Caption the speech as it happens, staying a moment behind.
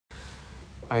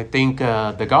I think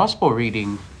the gospel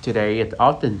reading today it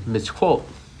often misquote.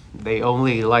 They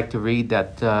only like to read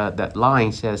that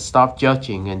line says, "Stop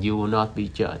judging, and you will not be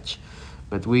judged."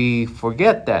 But we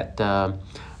forget that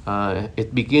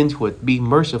it begins with, "Be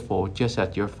merciful, just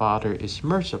as your Father is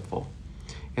merciful."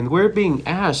 And we're being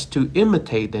asked to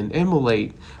imitate and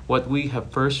emulate what we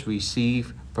have first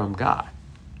received from God.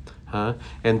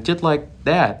 And just like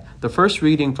that, the first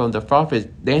reading from the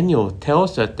prophet Daniel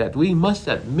tells us that we must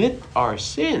admit our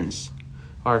sins,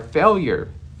 our failure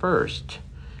first,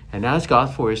 and ask God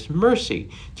for His mercy,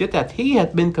 just that He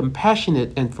had been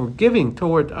compassionate and forgiving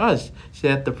toward us,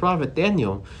 said the prophet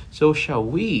Daniel, so shall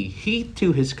we heed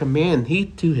to His command,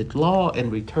 heed to His law,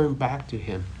 and return back to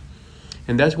Him.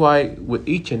 And that's why with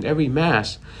each and every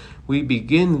Mass, we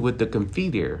begin with the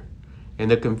Confiteor. And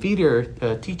the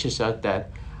Confiteor teaches us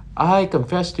that I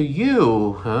confess to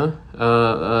you,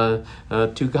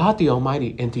 to God the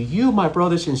Almighty, and to you, my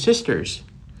brothers and sisters.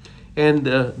 And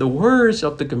the words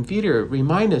of the Confiteor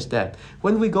remind us that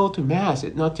when we go to Mass,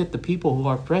 it's not just the people who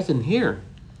are present here,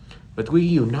 but we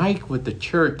unite with the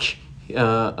church,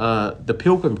 the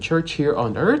pilgrim church here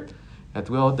on earth, as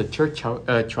well as the church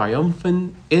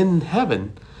triumphant in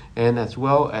heaven, and as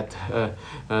well as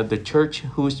the church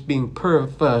who's being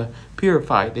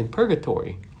purified in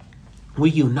purgatory. We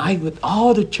unite with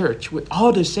all the church, with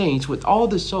all the saints, with all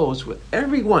the souls, with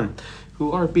everyone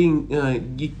who are being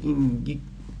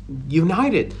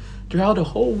united throughout the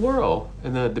whole world,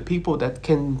 and the people that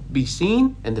can be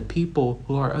seen and the people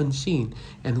who are unseen.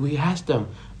 And we ask them,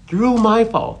 through my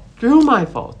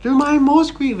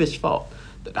most grievous fault,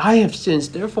 that I have sinned.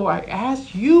 Therefore, I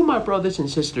ask you, my brothers and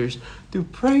sisters, to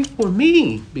pray for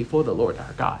me before the Lord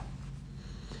our God.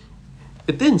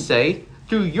 It didn't say,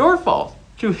 through your fault,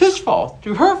 through his fault,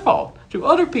 through her fault, through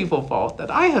other people's fault, that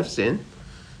I have sinned. It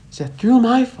said, through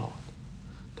my fault,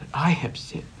 that I have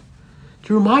sinned.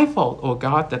 Through my fault, O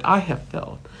God, that I have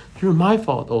failed. Through my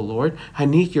fault, O Lord, I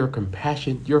need your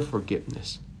compassion, your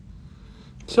forgiveness.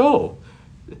 So,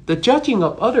 the judging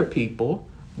of other people,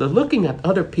 the looking at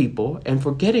other people and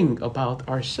forgetting about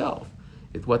ourselves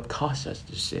is what causes us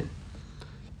to sin.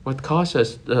 What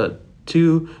causes us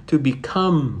to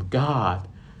become God,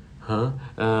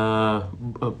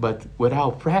 but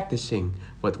without practicing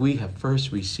what we have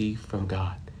first received from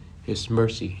God. His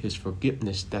mercy, His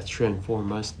forgiveness that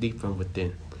transforms us deep from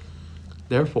within.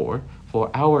 Therefore, for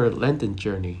our Lenten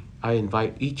journey, I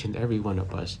invite each and every one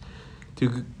of us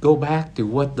to go back to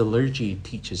what the liturgy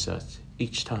teaches us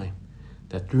each time,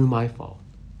 that through my fault,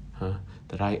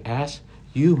 that I ask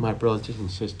you, my brothers and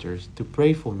sisters, to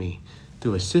pray for me,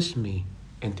 to assist me,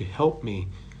 and to help me,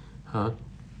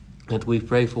 that we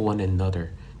pray for one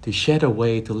another, to shed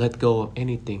away, to let go of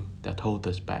anything that holds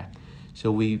us back,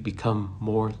 so we become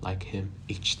more like Him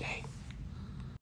each day.